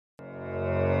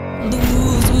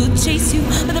chase you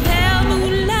with a pale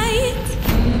moonlight.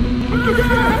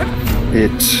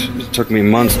 It took me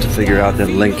months to figure out that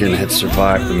Lincoln had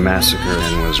survived the massacre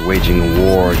and was waging a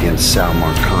war against Sal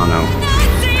Marcano.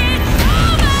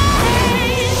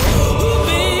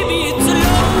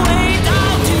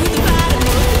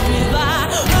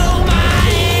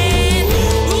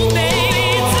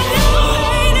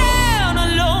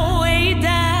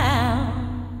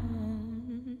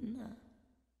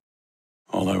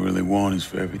 All I really want is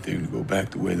for everything to go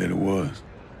back the way that it was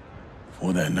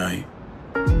before that night.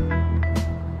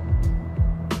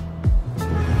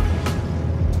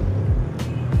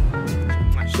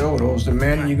 So those the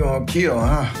men you gonna kill,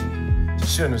 huh?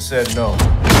 Shouldn't have said no.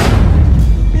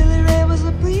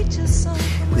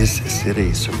 This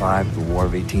city survived the War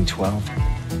of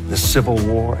 1812, the Civil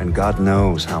War, and God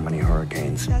knows how many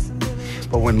hurricanes.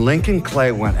 But when Lincoln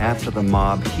Clay went after the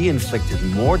mob, he inflicted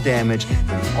more damage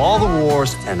than all the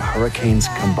wars and hurricanes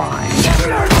combined.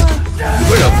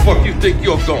 Where the fuck you think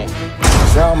you're going?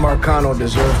 Sal Marcano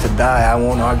deserves to die. I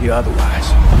won't argue otherwise.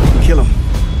 Kill him,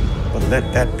 but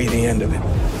let that be the end of it.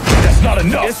 That's not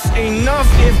enough. It's enough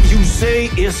if you say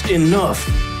it's enough.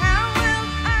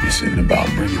 This isn't about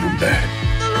bringing them back,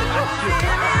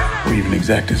 or even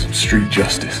exacting some street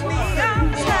justice.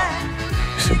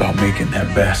 It's about making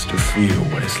that bastard feel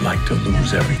what it's like to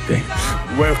lose everything.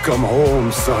 Welcome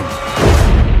home, son.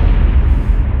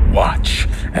 Watch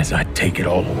as I take it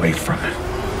all away from him.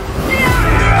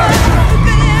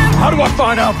 How do I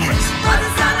find Alvarez?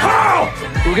 How?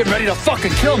 We're getting ready to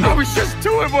fucking kill me. I was just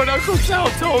doing what Uncle Sal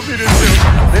told me to do.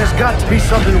 There's got to be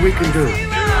something we can do.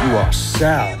 You are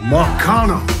Sal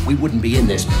Marcano. We wouldn't be in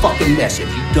this fucking mess if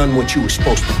you'd done what you were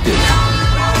supposed to do.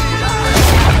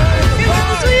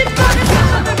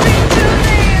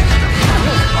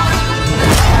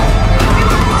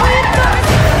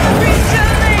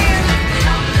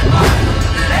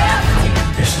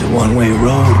 This is a one-way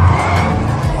road.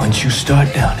 Once you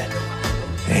start down it,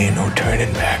 there ain't no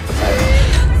turning back.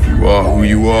 You are who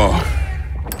you are.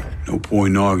 No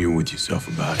point in arguing with yourself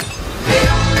about it.